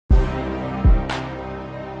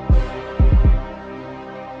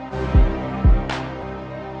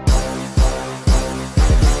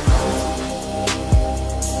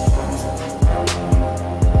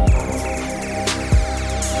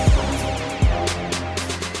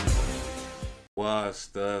What's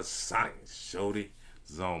the science, Shorty?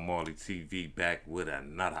 Zone Marley TV back with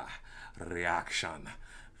another reaction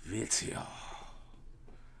video.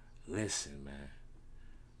 Listen, man.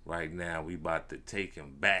 Right now, we about to take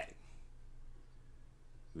him back.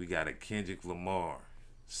 We got a Kendrick Lamar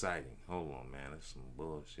sighting. Hold on, man. There's some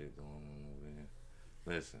bullshit going on over here.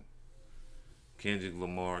 Listen. Kendrick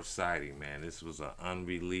Lamar sighting, man. This was an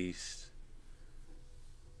unreleased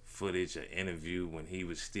footage, an interview when he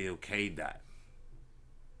was still K.Dot.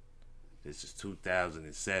 This is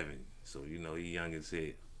 2007, so you know he young as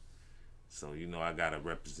hell. So you know I gotta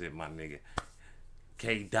represent my nigga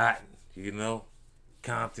K.Dot, you know,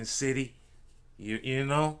 Compton City, you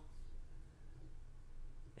know.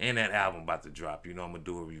 And that album about to drop. You know I'm gonna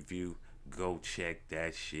do a review. Go check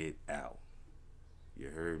that shit out. You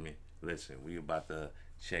heard me? Listen, we about to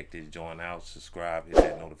check this joint out. Subscribe, hit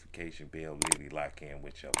that notification bell, really lock in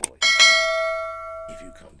with your boy. If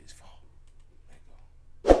you come this far.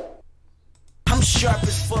 I'm sharp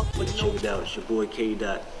as fuck, but no doubt. It's your boy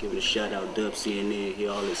K.Dot. Giving a shout out, Dub CNN. Hear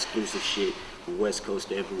all the exclusive shit from West Coast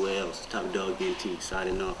to everywhere else. Top Dog NT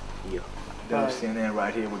signing off. Yeah. Dub CNN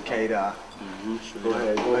right here with K.Dot. Go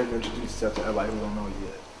ahead and introduce yourself to everybody who don't know you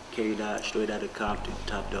yet. K.Dot, straight out of Compton,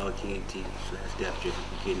 Top Dog NT / Def Driven.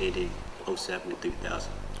 Getting it in 07 to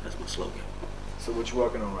 3000. That's my slogan. So what you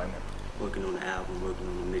working on right now? Working on the album, working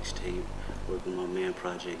on the mixtape, working on my man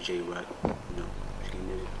project, J-Rock. You know, just getting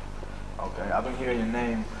it in. Okay, I've been hearing your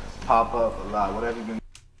name pop up a lot. What have you been?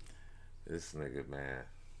 This nigga, man.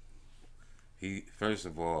 First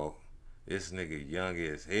of all, this nigga young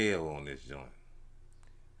as hell on this joint.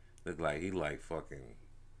 Look like he like fucking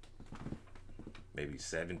maybe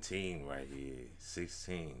 17 right here,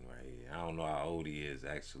 16 right here. I don't know how old he is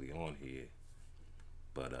actually on here,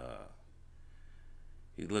 but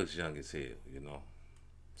he looks young as hell, you know.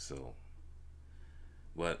 So,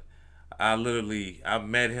 but I've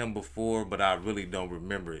met him before, but I really don't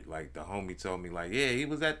remember it. Like, the homie told me, like, yeah, he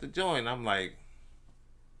was at the joint. I'm like,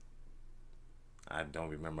 I don't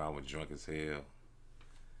remember. I was drunk as hell.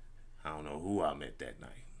 I don't know who I met that night.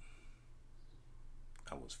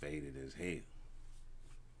 I was faded as hell.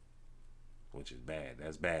 Which is bad.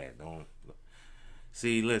 That's bad.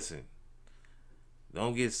 See, listen.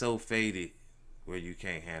 Don't get so faded where you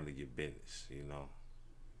can't handle your business, you know.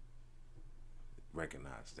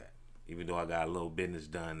 Recognize that. Even though I got a little business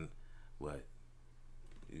done, but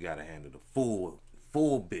you gotta handle the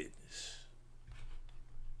full business.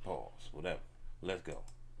 Pause, whatever. Let's go.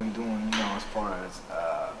 What you doing, you know, as far as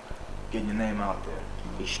getting your name out there?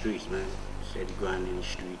 These streets, man. Steady grinding in the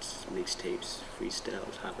streets, mixtapes,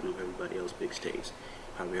 freestyles, hopping on everybody else's mixtapes.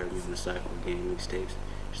 Probably heard me on the Cypher game mixtapes.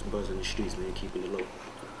 Just buzzing the streets, man, keeping it low.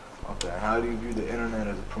 Okay, how do you view the internet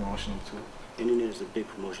as a promotional tool? Internet is a big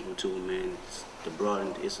promotional tool, man.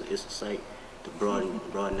 It's a site to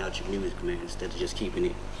broaden out your music, man, instead of just keeping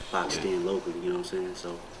it boxed in locally, you know what I'm saying?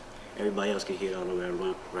 So everybody else can hear it all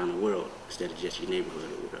around the world instead of just your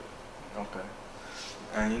neighborhood or whatever. Okay.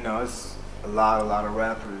 And you know, it's a lot of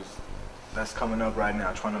rappers that's coming up right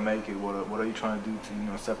now trying to make it. What are you trying to do to, you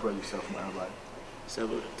know, separate yourself from everybody?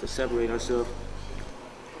 To separate ourselves,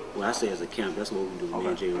 well, I say as a camp, that's what we do. Me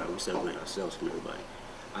and J-Rock, we separate ourselves from everybody.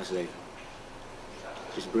 I say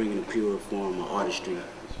just bringing a pure form of artistry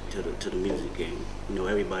to the music game. You know,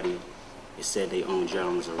 everybody has said their own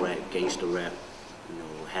genres of rap, gangster rap, you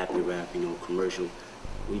know, happy rap, you know, commercial.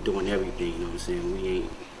 We doing everything, you know what I'm saying? We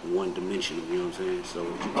ain't one-dimensional, you know what I'm saying? So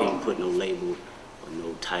you can't put no label or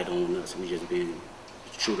no title on us. We just being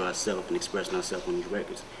true to ourselves and expressing ourselves on these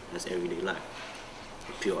records. That's everyday life.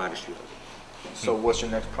 Pure artistry. So what's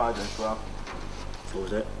your next project, bro? What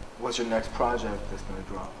was that? What's your next project that's gonna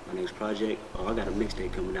drop? My next project? Oh, I got a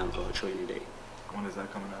mixtape coming out called Training Day. When is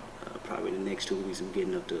that coming out? Probably the next 2 weeks. I'm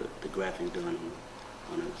getting up the graphics done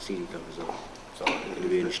on the CD covers. So it'll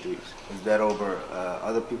be in the streets. Is that over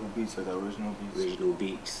other people's beats or the original beats? Original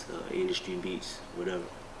beats, industry beats, whatever.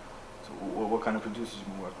 So what kind of producers you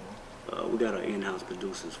been working with? We got our in-house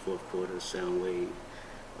producers, Fourth Quarter, Soundwave,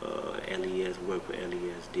 LES, worked with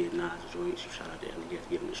LES, did Nas joints. Shout out to LES,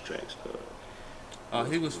 giving us tracks.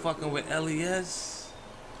 He was fucking with LES?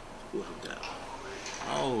 Without doubt.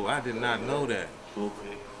 Oh, I did not know that.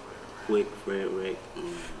 Quick, Fred Rick,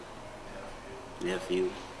 Nephew,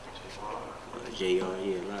 JR,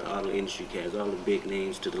 yeah, all the industry cats, all the big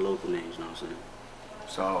names to the local names, you know what I'm saying?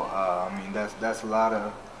 So, I mean, that's a lot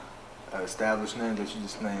of established names that you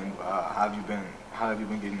just named. How have you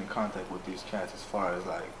been getting in contact with these cats as far as,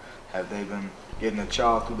 like, have they been getting a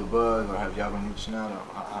y'all through the buzz, or have y'all been reaching out, or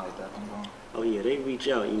how's that been going? Oh yeah, they reach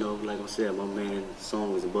out, you know, like I said, my man's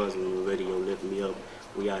song was buzzing on the radio, lifting me up.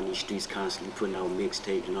 We out in these streets constantly putting out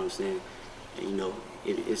mixtapes, you know what I'm saying? And, you know,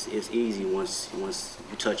 it's easy once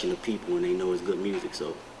you're touching the people and they know it's good music.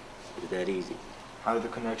 So it's that easy. How did the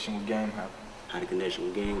connection with Game happen? How the connection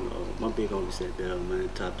with Game? My big homie set that up, man,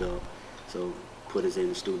 Top Dog. So put us in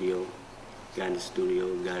the studio, got in the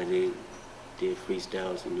studio, got it in, did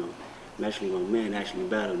freestyles, you know. I'm actually, my man actually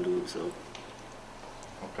battled dude, so.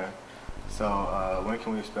 Okay. So when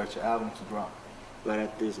can we expect your album to drop? Right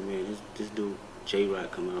after this, man, this dude,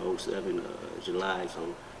 J-Rock, come out 07, July,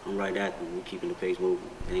 so I'm right after him. We're keeping the pace moving.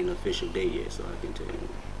 It ain't an official date yet, so I can tell you.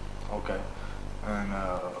 Okay. And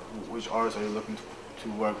which artists are you looking to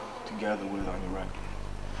work together with on your record?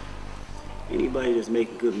 Anybody that's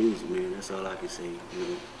making good music, man, that's all I can say. You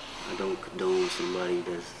know, I don't condone somebody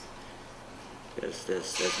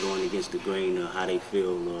that's going against the grain of how they feel,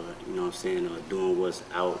 or, you know what I'm saying, or doing what's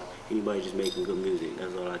out. Anybody just making good music,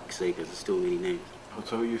 that's all I can say, because there's too many names.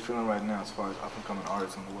 So who are you feeling right now as far as up-and-coming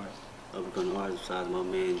artists in the West? Up-and-coming artists besides my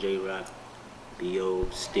man J-Rock, B.O.,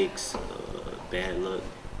 Sticks, Bad Luck.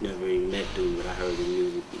 Never even met dude, but I heard his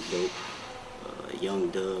music was dope. Young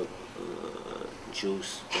Dub,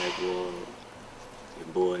 Juice, Backwall, your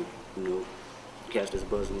boy, you know. Catch this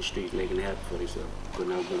buzz in the streets, making it happen for themselves,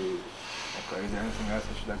 putting out good music. Okay, is there anything else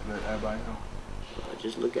that you'd like to let everybody know?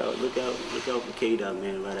 Just look out for K.Dot,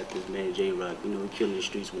 man, right after this man J-Rock. You know, he killing the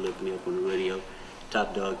streets, we looking me up on the radio.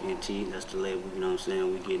 Top Dog NT, that's the label, you know what I'm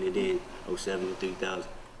saying? We getting it in, 07 to 3000.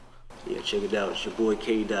 Yeah, check it out. It's your boy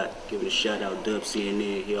K.Dot, giving a shout out, Dub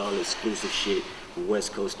CNN, hear all the exclusive shit from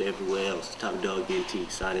West Coast to everywhere else. Top Dog NT,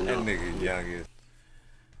 signing out. That nigga young.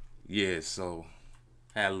 Yeah, so,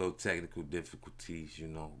 had a little technical difficulties, you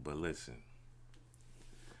know, but listen.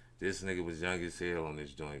 This nigga was young as hell on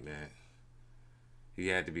this joint, man. He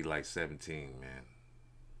had to be like 17, man.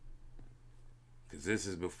 Because this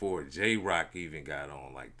is before J-Rock even got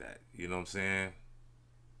on like that. You know what I'm saying?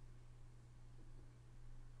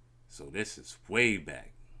 So this is way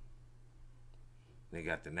back. They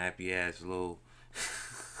got the nappy ass little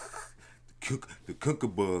the cooker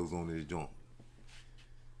bugs on this joint.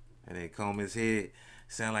 And they comb his head,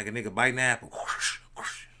 sound like a nigga biting an apple.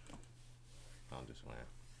 I'm just playing.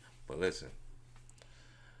 But listen.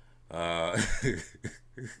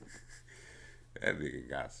 That nigga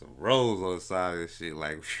got some rolls on the side of this shit.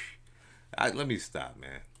 Like, let me stop,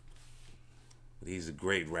 man. He's a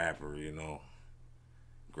great rapper, you know.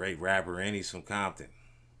 Great rapper, and he's from Compton.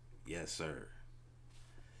 Yes, sir.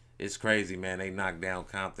 It's crazy, man. They knocked down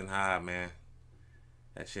Compton High, man.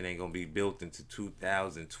 That shit ain't gonna be built into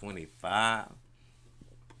 2025.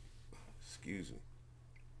 Excuse me.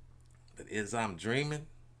 But as I'm dreaming,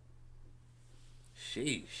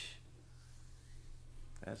 sheesh.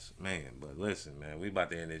 That's, man, but listen, man, we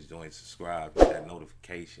about to end this joint. Subscribe, hit that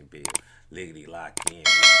notification bell. Liggity lock in with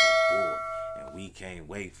the boy. And we can't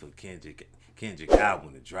wait for Kendrick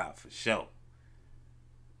album to drop for sure.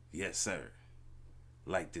 Yes, sir.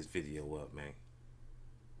 Like this video up, man.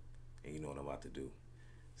 And you know what I'm about to do.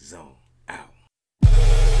 Zone out.